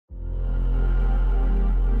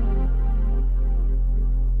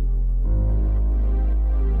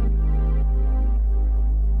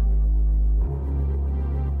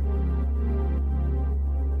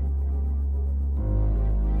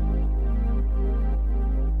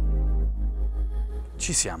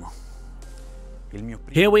Ci siamo.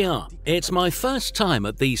 Here we are. It's my first time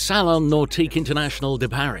at the Salon Nautique International de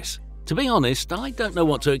Paris. To be honest, I don't know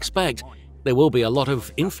what to expect. There will be a lot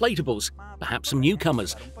of inflatables, perhaps some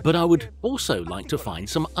newcomers, but I would also like to find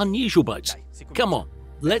some unusual boats. Come on,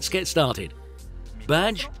 let's get started.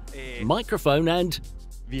 Badge, microphone and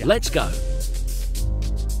let's go.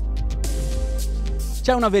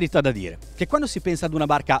 C'è una verità da dire, che quando si pensa ad una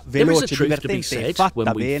barca veloce, divertente e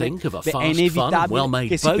fatta bene, è inevitabile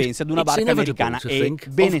che si pensi ad una barca americana e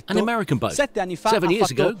Benetton 7 anni fa ha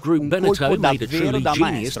fatto un colpo davvero da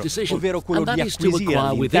maestro, ovvero quello di acquisire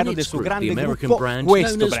all'interno del suo grande gruppo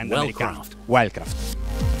questo brand americano, Wildcraft.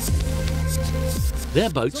 Their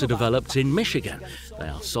boats are developed in Michigan. They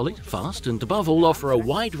are solid, fast, and above all offer a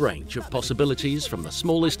wide range of possibilities from the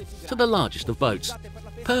smallest to the largest of boats.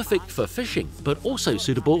 Perfect for fishing, but also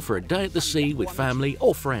suitable for a day at the sea with family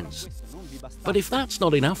or friends. But if that's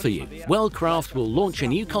not enough for you, Wildcraft will launch a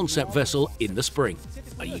new concept vessel in the spring.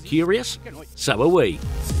 Are you curious? So are we.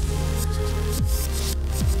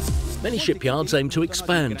 Many shipyards aim to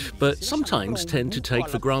expand, but sometimes tend to take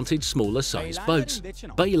for granted smaller sized boats.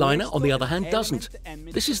 Bayliner, on the other hand, doesn't.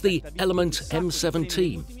 This is the Element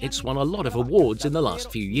M17. It's won a lot of awards in the last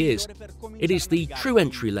few years. It is the true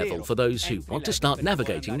entry level for those who want to start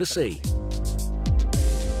navigating the sea.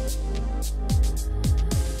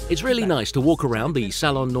 It's really nice to walk around the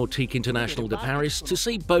Salon Nautique International de Paris to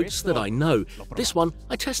see boats that I know. This one,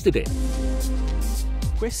 I tested it.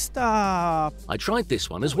 I tried this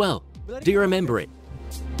one as well. Do you remember it?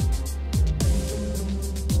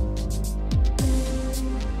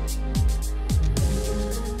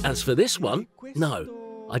 As for this one, no.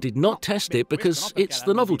 I did not test it because it's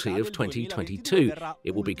the novelty of 2022.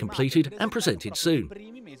 It will be completed and presented soon.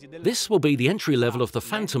 This will be the entry level of the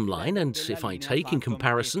Phantom line, and if I take in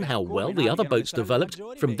comparison how well the other boats developed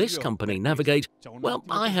from this company navigate, well,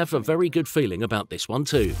 I have a very good feeling about this one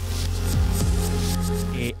too.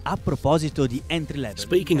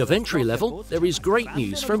 Speaking of entry level, there is great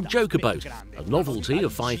news from Joker Boat, a novelty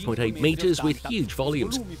of 5.8 meters with huge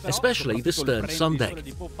volumes, especially the stern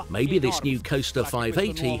sundeck. Maybe this new Coaster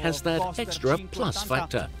 580 has that extra plus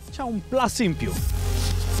factor. C'ha un plus in più.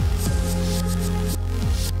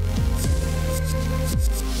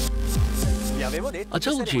 I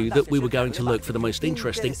told you that we were going to look for the most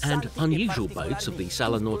interesting and unusual boats of the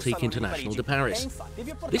Salon Nautique International de Paris.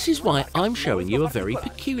 This is why I'm showing you a very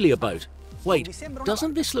peculiar boat. Wait,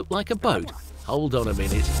 doesn't this look like a boat? Hold on a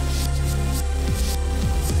minute.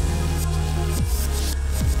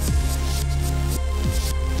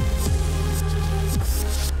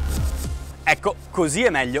 Ecco, così è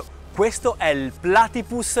meglio. Questo è il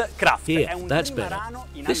Platypus craft. Here, that's better.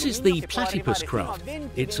 This is the Platypus craft.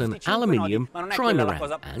 It's an aluminium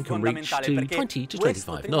trimaran and can reach to 20 to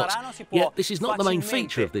 25 knots. Yet this is not the main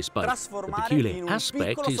feature of this boat. The peculiar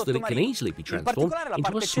aspect is that it can easily be transformed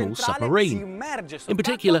into a small submarine. In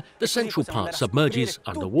particular, the central part submerges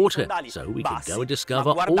underwater, so we can go and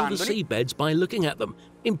discover all the seabeds by looking at them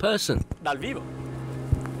in person.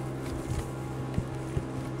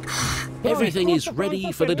 Everything is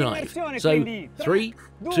ready for the dive. So, 3,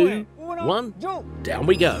 2, 1, down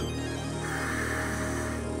we go.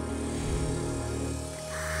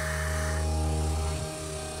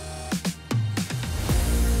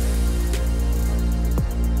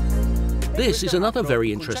 This is another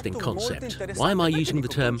very interesting concept. Why am I using the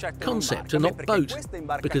term concept and not boat?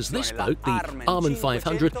 Because this boat, the Armen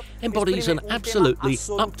 500, embodies an absolutely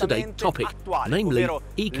up-to-date topic, namely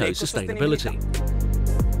eco-sustainability.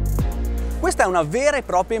 Questa è una vera e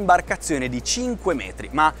propria imbarcazione di 5 metri,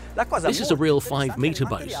 ma la cosa This is a real 5-meter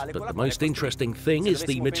boat, but the most interesting thing is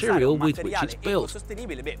the material with which it's built.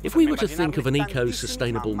 If we were to think of an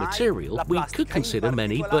eco-sustainable material, we could consider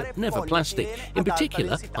many, but never plastic, in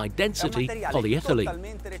particular high-density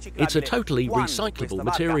polyethylene. It's a totally recyclable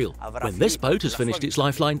material. When this boat has finished its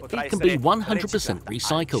lifeline, it can be 100%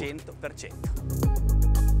 recycled.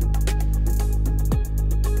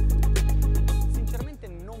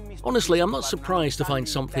 Honestly, I'm not surprised to find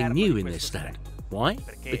something new in this stand. Why?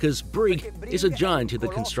 Because Brig is a giant in the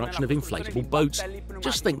construction of inflatable boats.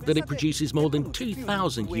 Just think that it produces more than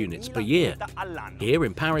 2,000 units per year. Here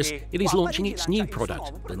in Paris, it is launching its new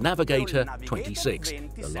product, the Navigator 26,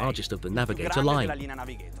 the largest of the Navigator line.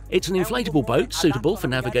 It's an inflatable boat suitable for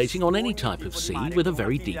navigating on any type of sea with a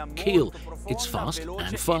very deep keel. It's fast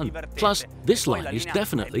and fun. Plus, this line is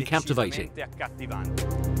definitely captivating.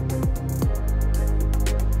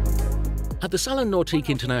 At the Salon Nautique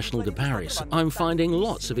International de Paris, I'm finding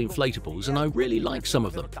lots of inflatables and I really like some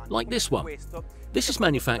of them, like this one. This is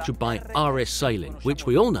manufactured by RS Sailing, which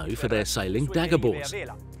we all know for their sailing dagger boards.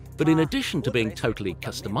 But in addition to being totally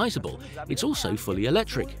customizable, it's also fully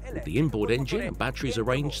electric, with the inboard engine and batteries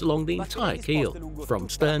arranged along the entire keel, from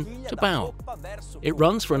stern to bow. It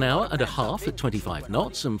runs for an hour and a half at 25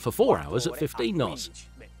 knots and for 4 hours at 15 knots.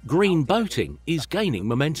 Green boating is gaining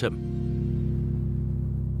momentum.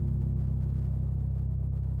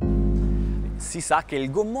 Si sa che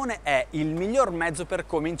il gommone è il miglior mezzo per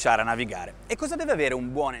cominciare a navigare. E cosa deve avere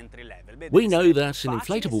un buon entry level? We know that an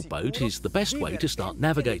inflatable boat is the best way to start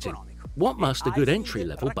navigating. What must a good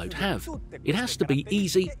entry-level boat have? It has to be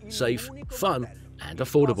easy, safe, fun, and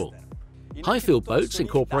affordable. Highfield Boats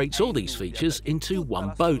incorporates all these features into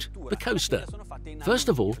one boat, the coaster. First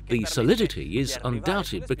of all, the solidity is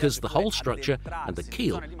undoubted because the whole structure and the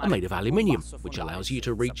keel are made of aluminium, which allows you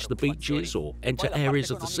to reach the beaches or enter areas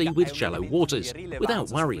of the sea with shallow waters without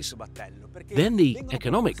worries. Then the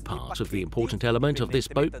economic part of the important element of this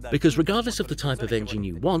boat, because regardless of the type of engine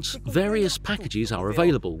you want, various packages are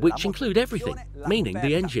available, which include everything, meaning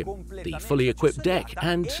the engine, the fully equipped deck,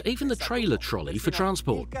 and even the trailer trolley for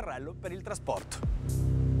transport.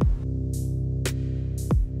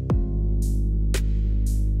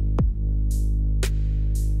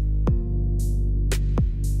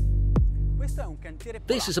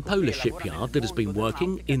 This is a Polish shipyard that has been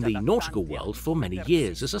working in the nautical world for many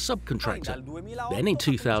years as a subcontractor. Then in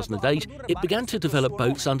 2008, it began to develop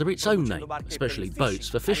boats under its own name, especially boats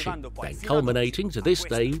for fishing, then culminating to this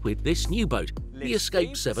day with this new boat, the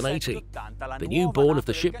Escape 780, the newborn of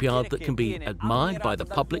the shipyard that can be admired by the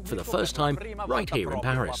public for the first time right here in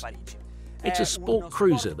Paris. It's a sport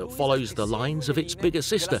cruiser that follows the lines of its bigger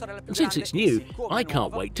sister, and since it's new, I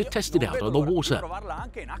can't wait to test it out on the water.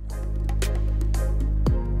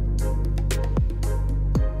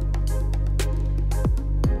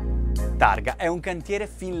 Targa è un cantiere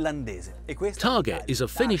finlandese. Targa is a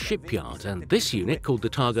Finnish shipyard, and this unit, called the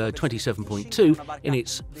Targa 27.2, in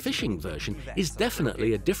its fishing version, is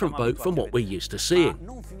definitely a different boat from what we're used to seeing.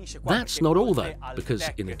 That's not all though, because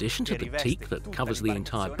in addition to the teak that covers the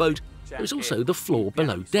entire boat, there is also the floor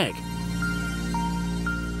below deck.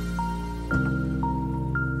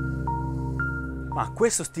 Ma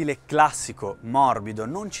questo stile classico, morbido,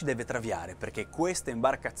 non ci deve traviare perché questa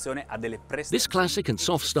imbarcazione ha delle prestazioni. This classic and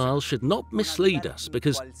soft style should not mislead us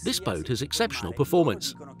because this boat has exceptional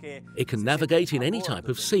performance. It can navigate in any type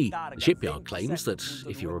of sea. The shipyard claims that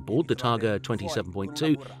if you're aboard the Targa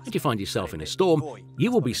 27.2 and you find yourself in a storm,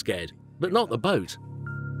 you will be scared, but not the boat.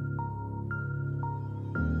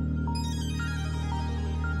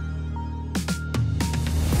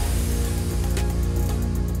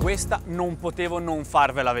 Questa non potevo non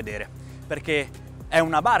farvela vedere, perché è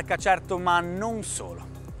una barca certo, ma non solo.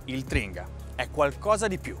 Il TringA è qualcosa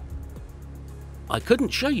di più. I couldn't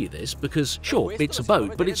show you this because, sure, it's a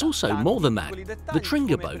boat, but it's also more than that. The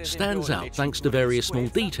TringA boat stands out thanks to various small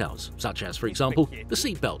details, such as, for example, the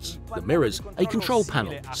seat belts, the mirrors, a control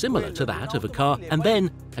panel, similar to that of a car, and then,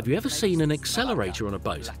 have you ever seen an accelerator on a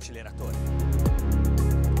boat?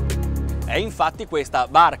 E infatti questa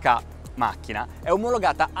macchina è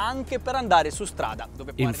omologata anche per andare su strada.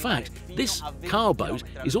 In fact, this car boat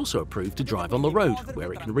is also approved to drive on the road,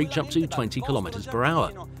 where it can reach up to 20 kilometers per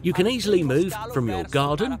hour. You can easily move from your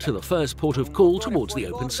garden to the first port of call towards the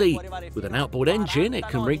open sea. With an outboard engine, it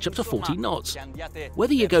can reach up to 40 knots.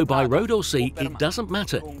 Whether you go by road or sea, it doesn't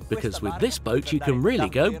matter, because with this boat you can really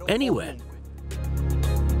go anywhere.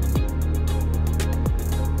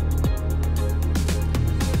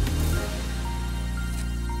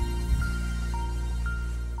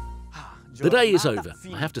 The day is over.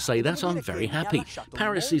 I have to say that I'm very happy.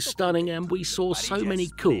 Paris is stunning and we saw so many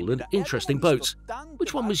cool and interesting boats.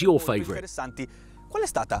 Which one was your favourite? Qual è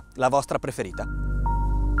stata la vostra preferita?